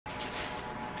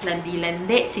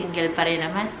Landi-landi, single pa rin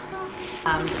naman.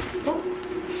 Oh.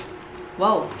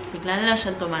 Wow, bigla na lang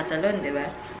siyang tumatalon, di ba?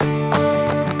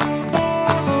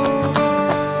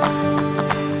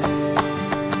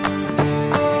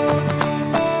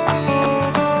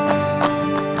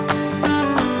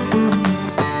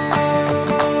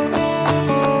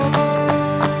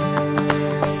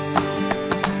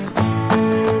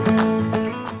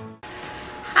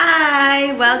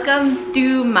 Welcome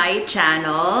to my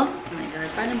channel. Oh my God,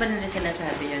 paano ba nila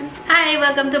sinasabi yun? Hi,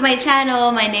 welcome to my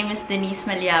channel. My name is Denise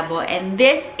Mallabo and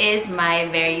this is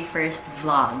my very first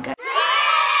vlog.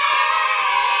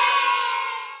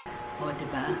 Oh,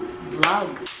 diba?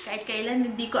 Vlog. Kahit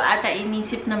kailan hindi ko ata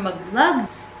inisip na mag-vlog.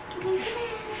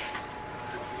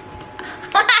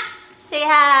 Say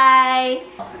hi!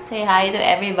 Say hi to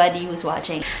everybody who's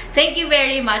watching. Thank you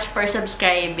very much for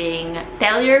subscribing.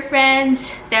 Tell your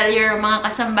friends, tell your mga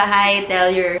kasambahay,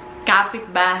 tell your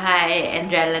kapitbahay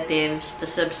and relatives to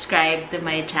subscribe to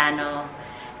my channel.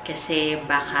 Kasi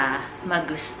baka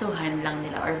magustuhan lang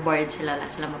nila or bored sila, wala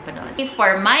sila mapanood.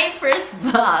 For my first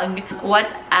vlog,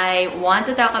 what I want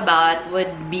to talk about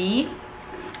would be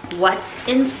what's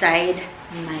inside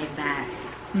my bag.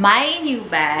 My new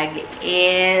bag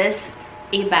is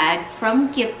a bag from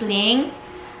Kipling.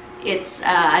 It's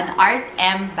an Art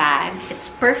M bag. It's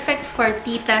perfect for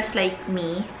titas like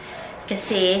me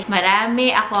kasi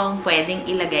marami akong pwedeng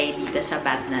ilagay dito sa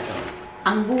bag na to.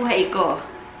 Ang buhay ko,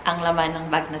 ang laman ng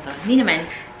bag na to. Hindi naman.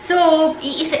 So,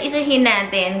 iisa-isahin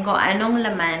natin kung anong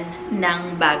laman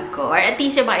ng bag ko or at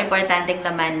least yung mga importanteng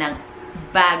laman ng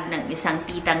bag ng isang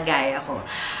titang gaya ko.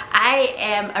 I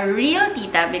am a real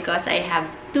tita because I have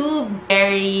two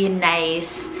very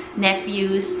nice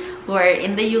nephews who are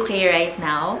in the UK right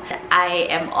now.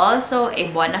 I am also a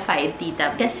bona fide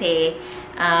tita kasi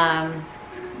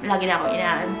lagi na ako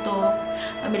inaantok,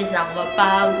 mabilis na ako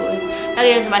mapagod, lagi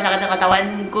na sumasakit ang katawan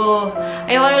ko,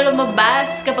 ayoko na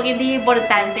lumabas kapag hindi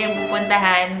importante yung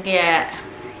pupuntahan, kaya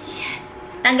yan.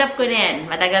 Tanggap ko na yan,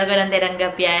 matagal ko nang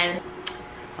tinanggap yan,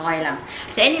 okay lang.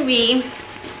 So anyway,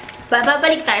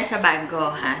 babalik tayo sa bag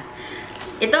ko, ha.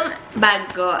 Itong bag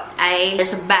ko ay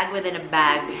there's a bag within a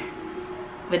bag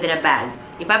within a bag.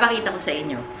 Ipapakita ko sa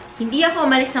inyo. Hindi ako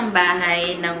umalis ng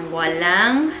bahay nang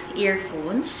walang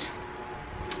earphones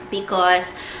because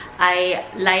I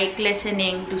like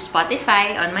listening to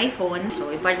Spotify on my phone.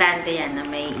 So, importante yan na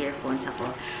may earphones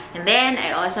ako. And then,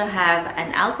 I also have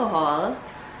an alcohol.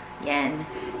 Yan.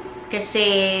 Kasi,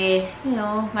 you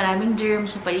know, maraming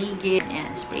germs sa paligid.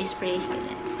 Yan, spray.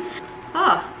 Ganyan.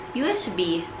 Oh,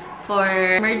 USB.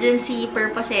 For emergency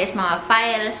purposes, mga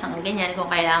files, ang ganyan, kung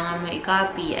kailangan mo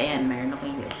i-copy, ayan, meron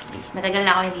akong USB. Matagal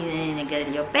na ako hindi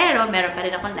naninigarilyo, pero meron pa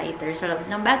rin akong lighter sa loob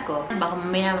ng bag ko. Baka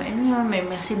mamaya, may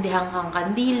sindihan kang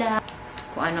kandila,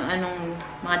 kung anong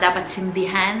mga dapat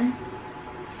sindihan.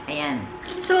 Ayan.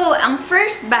 So, ang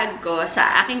first bag ko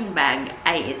sa aking bag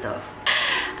ay ito.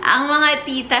 Ang mga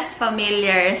titas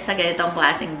familiar sa ganitong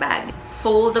klaseng bag.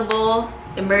 Foldable,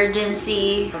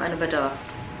 emergency, ano ba to?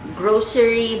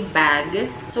 Grocery bag.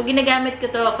 So, ginagamit ko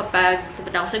to kapag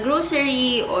pupunta ako sa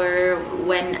grocery or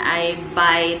when I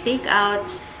buy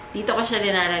takeouts. Dito ko siya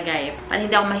dinalagay para hindi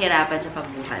ako mahirapan sa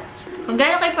pagbuhat. Kung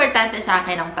gano'n ka-importante sa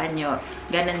akin ang panyo,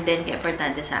 gano'n din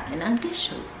ka-importante sa akin ang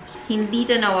tissue. Hindi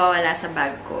to nawawala sa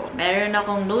bag ko. Meron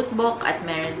akong notebook at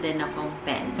meron din akong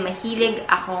pen. Mahilig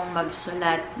akong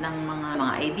magsulat ng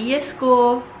mga ideas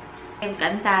ko,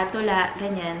 kanta, tula,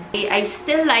 ganyan. I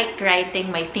still like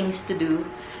writing my things to do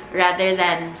rather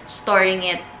than storing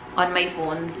it on my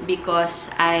phone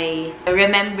because I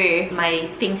remember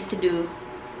my things to do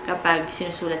kapag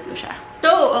sinusulat ko siya.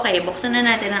 So, okay, buksan na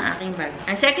natin ang aking bag.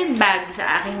 Ang second bag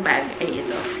sa aking bag ay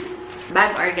ito.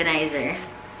 Bag organizer.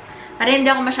 Para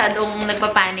hindi ako masyadong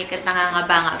nagpapanik at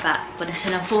nangangaba-ngaba. Kung nasa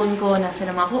ng phone ko, nasa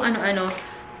ng mga kung ano-ano.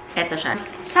 Ito siya.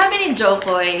 Sabi ni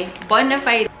Jokoy, bona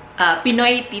fide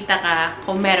Pinoy tita ka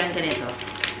kung meron ka nito.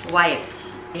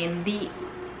 Wipes. Hindi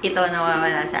ito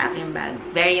nawawala sa aking bag.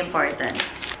 Very important.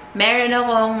 Meron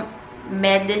akong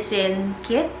medicine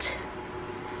kit.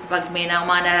 Pag may mga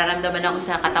nararamdaman ako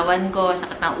sa katawan ko,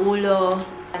 sakit ng ulo,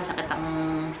 sakit ng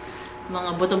mga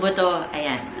buto-buto,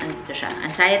 ayan, andito siya.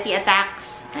 Anxiety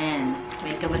attacks, ayan,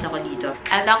 may kabot ako dito.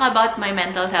 I'll talk about my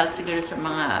mental health siguro sa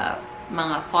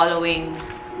mga following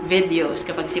videos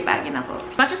kapag sipagin ako.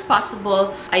 As much as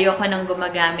possible, ayoko nang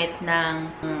gumagamit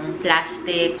ng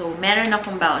plastic. So, meron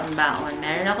akong baon-baon.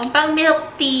 Meron akong pang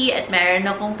milk tea at meron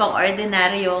akong pang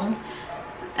ordinaryong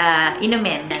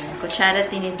inumin. Kutsara,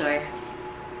 tinidor.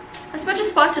 As much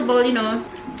as possible, you know,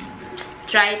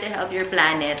 try to help your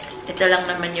planet. Ito lang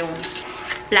naman yung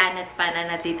planet pa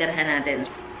na natitirhan natin.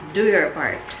 Do your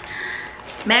part.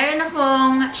 Meron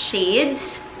akong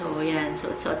shades. So, yan.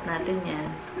 Suot-suot natin yan.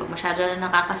 Kapag masyado na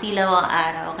nakakasilaw ang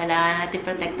araw, kailangan natin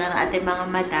protektan ang ating mga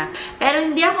mata. Pero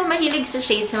hindi ako mahilig sa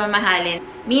shades na mamahalin.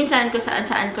 Minsan, kung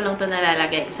saan-saan ko lang ito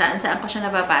nalalagay. Kung saan-saan ko siya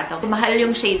napapatong. Kung mahal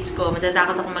yung shades ko,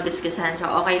 matatakot ako magasgasan. So,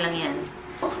 okay lang yan.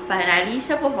 Panali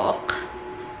sa buhok.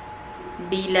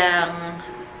 Bilang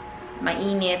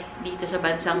mainit dito sa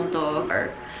bansang to.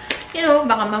 Or, you know,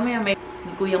 baka mamaya may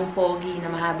kuyang pogi na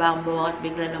mahaba ang buhok at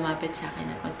bigla lumapit sa akin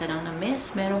at magtanong na,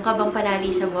 Miss, meron ka bang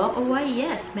panali sa buhok? Oh, why,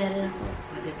 yes, meron ako.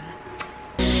 O, diba?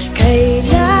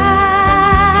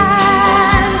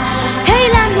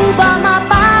 Kailan mo ba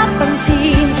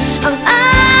mapapansin ang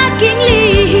aking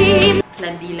lihim?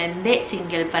 Landi-landi,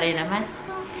 single pa rin naman.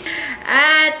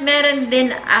 At meron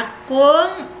din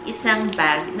akong isang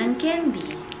bag ng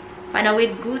candy.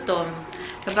 Panawid gutom.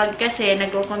 Kapag kasi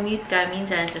nag-commute ka,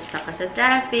 minsan stuck ka sa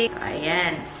traffic. So,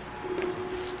 ayan.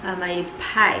 May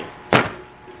pie.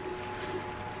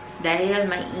 Dahil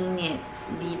mainit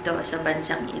dito sa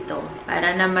bansang ito.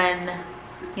 Para naman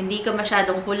hindi ka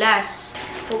masyadong hulas.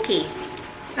 Okay.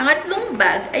 Pangatlong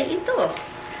bag ay ito.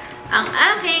 Ang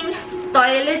aking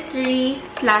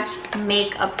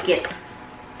toiletry/makeup kit.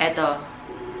 Eto.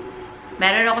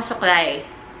 Meron ako suklay.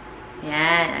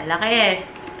 Yan. Ang laki eh.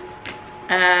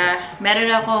 Meron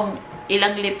akong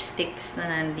ilang lipsticks na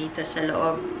nandito sa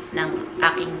loob ng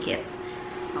aking kit.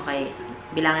 Okay,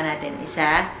 bilangan natin. 1,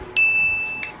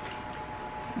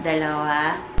 2,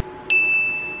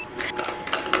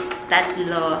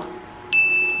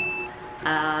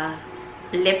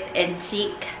 3, lip and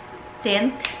cheek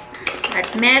tint.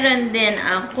 At meron din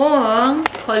akong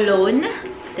cologne.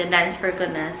 Transfer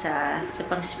ko na sa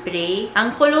pang-spray.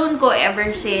 Ang cologne ko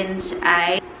ever since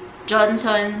ay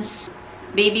Johnson's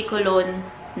baby cologne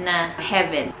na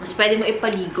Heaven. Mas pwede mo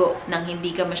ipaligo nang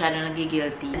hindi ka masyadong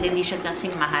nagigilty. Kasi hindi siya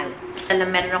kasing mahal.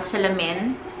 Meron ako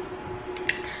salamin.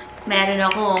 Meron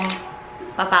akong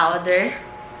pa-powder.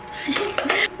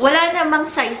 Wala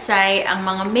namang saysay ang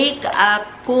mga makeup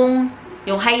kung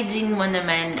yung hygiene mo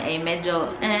naman ay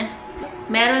medyo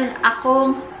Meron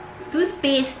akong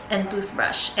toothpaste and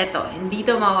toothbrush. Ito, hindi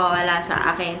to mawawala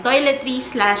sa akin.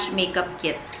 Toiletry/makeup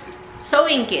kit.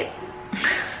 Sewing kit.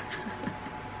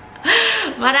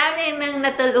 Maraming nang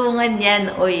natulungan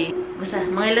yan, oy. Basta,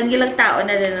 mga ilang tao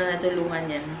na rin na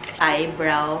natulungan yan.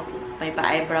 Eyebrow. May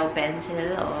pa-eyebrow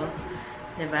pencil, o.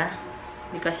 Diba?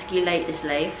 Because kilay is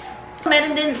life.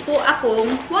 Meron din po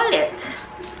akong wallet.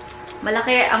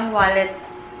 Malaki ang wallet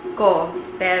ko,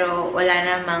 pero wala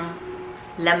namang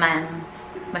laman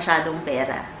masyadong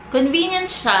pera. Convenient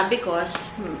siya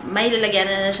because may lalagyan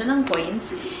na siya ng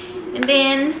coins. And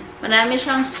then, marami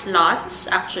siyang slots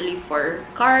actually for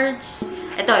cards.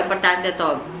 Ito, importante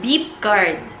to. Beep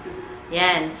card.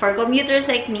 Yan. For commuters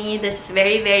like me, this is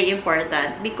very, very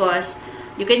important because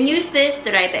you can use this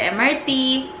to ride the MRT,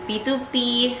 P2P.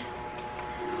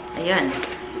 Ayun.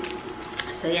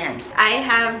 So, yan. I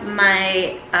have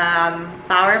my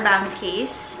power bank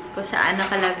case kung saan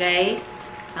nakalagay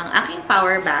ang aking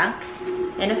power bank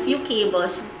and a few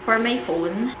cables for my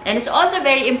phone. And it's also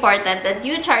very important that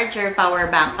you charge your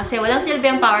power bank kasi walang silbi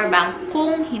ang power bank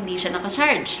kung hindi siya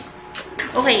naka-charge.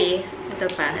 Okay. Ito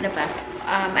pa. Ano pa?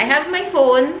 I have my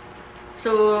phone.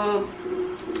 So,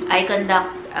 I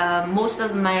conduct most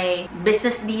of my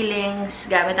business dealings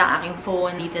gamit ang aking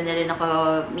phone. Dito na rin ako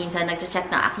minsan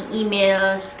nag-check ng aking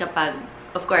emails kapag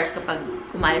of course, kapag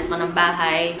umalis ko ng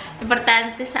bahay.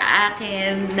 Importante sa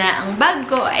akin na ang bag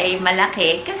ko ay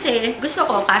malaki kasi gusto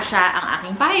ko kasya ang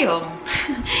aking payong.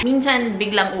 Minsan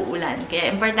biglang uulan.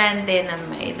 Kaya importante na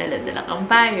may dala-dala kang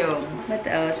payong. What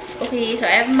else? Okay, so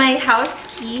I have my house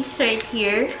keys right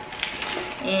here.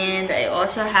 And I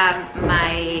also have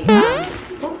my...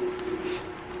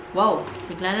 wow,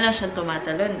 bigla na lang siyang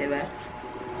tumatalon, di ba?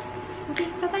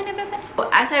 Okay, bye-bye na,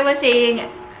 bye-bye. As I was saying,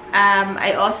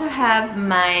 I also have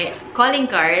my calling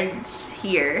cards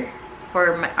here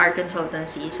for our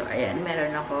consultancy. So, ayan,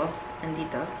 meron ako.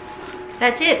 Nandito.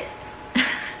 That's it.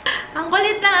 Ang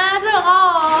kulit ng aso ko!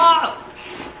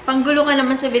 Panggulo ka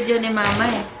naman sa video ni mama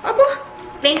eh. Aba!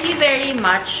 Thank you very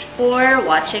much for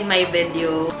watching my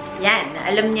video. Yan,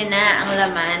 alam niyo na ang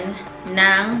laman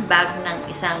ng bag ng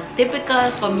isang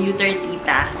typical commuter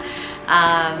tita.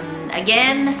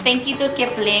 Again, thank you to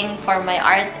Kipling for my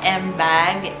Art M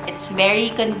bag. It's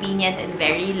very convenient and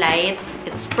very light.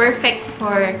 It's perfect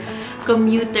for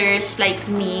commuters like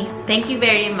me. Thank you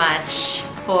very much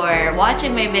for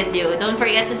watching my video. Don't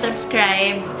forget to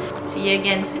subscribe. See you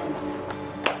again soon.